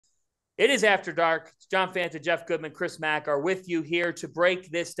It is After Dark. John Fanta, Jeff Goodman, Chris Mack are with you here to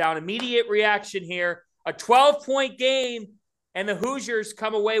break this down. Immediate reaction here. A 12-point game, and the Hoosiers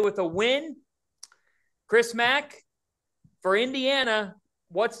come away with a win. Chris Mack, for Indiana,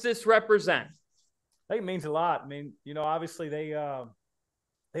 what's this represent? I think it means a lot. I mean, obviously they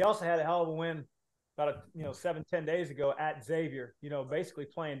also had a hell of a win about 7-10 days ago at Xavier, basically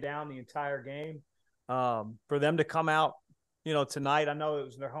playing down the entire game. For them to come out, tonight, I know it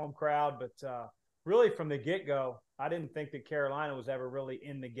was their home crowd, but really from the get-go, I didn't think that Carolina was ever really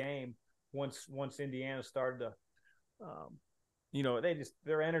in the game once Indiana started to,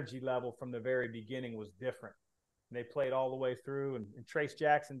 their energy level from the very beginning was different. They played all the way through, and Trace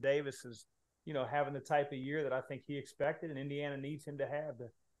Jackson Davis is, having the type of year that I think he expected, and Indiana needs him to have to,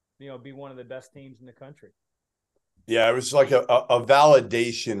 be one of the best teams in the country. Yeah, it was like a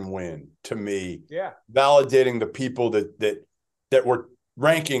validation win to me. Yeah. Validating the people that were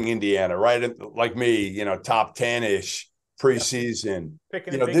ranking Indiana, right? Like me, top 10-ish preseason.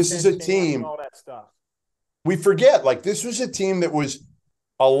 Picking this is a team. All that stuff. We forget, this was a team that was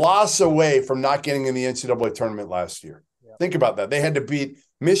a loss away from not getting in the NCAA tournament last year. Yeah. Think about that. They had to beat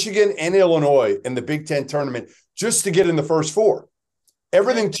Michigan and Illinois in the Big Ten tournament just to get in the first four.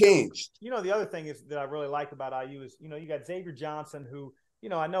 Everything changed. The other thing is that I really like about IU is, you got Xavier Johnson, who,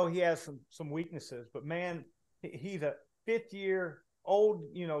 I know he has some weaknesses, but man, he's a fifth-year old,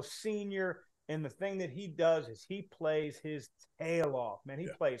 senior, and the thing that he does is he plays his tail off. Man, he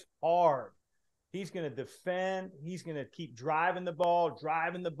plays hard. He's going to defend. He's going to keep driving the ball.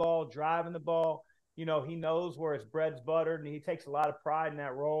 He knows where his bread's buttered, and he takes a lot of pride in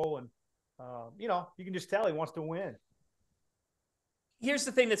that role. And, you can just tell he wants to win. Here's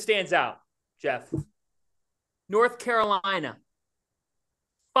the thing that stands out, Jeff. North Carolina,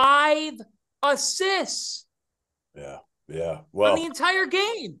 5 assists. Yeah. Well, on the entire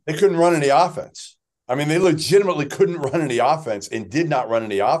game. They couldn't run any offense. I mean, they legitimately couldn't run any offense and did not run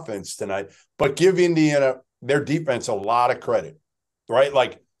any offense tonight. But give Indiana, their defense, a lot of credit,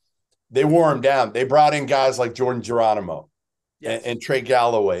 right? They wore them down. They brought in guys like Jordan Geronimo and Trey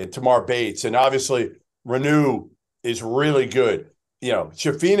Galloway and Tamar Bates. And obviously, Renew is really good. Jalen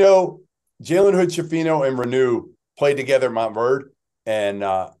Hood, Schifino, and Renew played together at Montverde. And,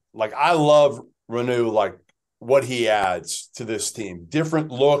 I love Renew, what he adds to this team.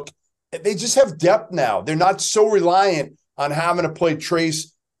 Different look. They just have depth now. They're not so reliant on having to play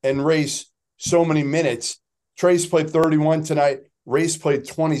Trace and Race so many minutes. Trace played 31 tonight. Race played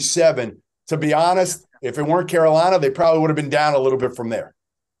 27. To be honest, if it weren't Carolina, they probably would have been down a little bit from there.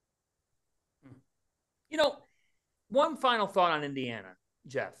 One final thought on Indiana,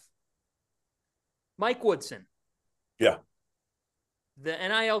 Jeff. Mike Woodson. Yeah. The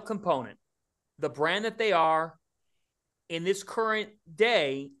NIL component, the brand that they are in this current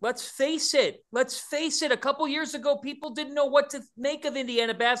day, let's face it. A couple years ago, people didn't know what to make of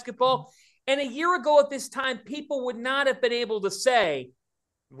Indiana basketball. And a year ago at this time, people would not have been able to say,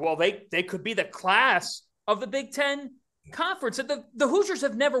 well, they could be the class of the Big Ten conference. The Hoosiers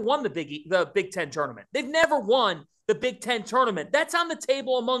have never won the Big Ten tournament. They've never won the Big Ten tournament. That's on the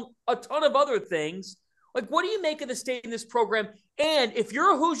table among a ton of other things. What do you make of the state in this program? And if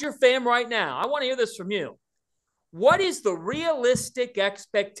you're a Hoosier fan right now, I want to hear this from you. What is the realistic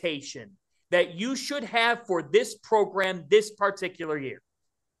expectation that you should have for this program this particular year?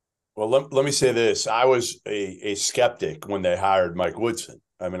 Well, let me say this. I was a skeptic when they hired Mike Woodson.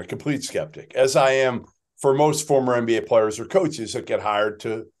 I mean, a complete skeptic, as I am for most former NBA players or coaches that get hired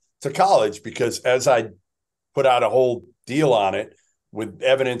to college, because as I put out a whole deal on it with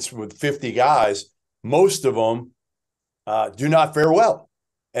evidence with 50 guys, most of them do not fare well.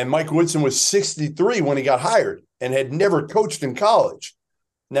 And Mike Woodson was 63 when he got hired and had never coached in college.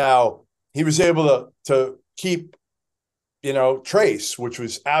 Now, he was able to keep, Trace, which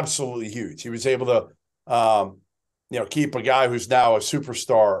was absolutely huge. He was able to, keep a guy who's now a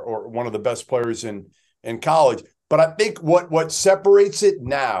superstar or one of the best players in college. But I think what separates it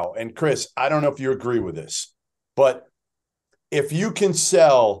now, and Chris, I don't know if you agree with this, but if you can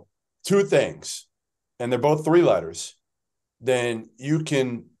sell two things, and they're both 3 letters, then you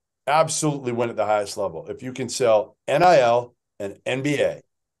can absolutely win at the highest level. If you can sell NIL and NBA,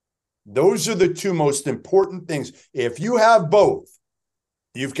 those are the 2 most important things. If you have both,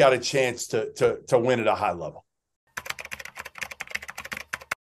 you've got a chance to win at a high level.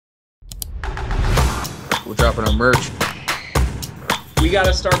 We're dropping our merch. We got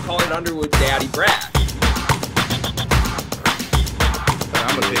to start calling Underwood Daddy Brad. But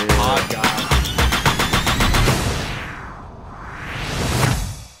I'm a big pod guy.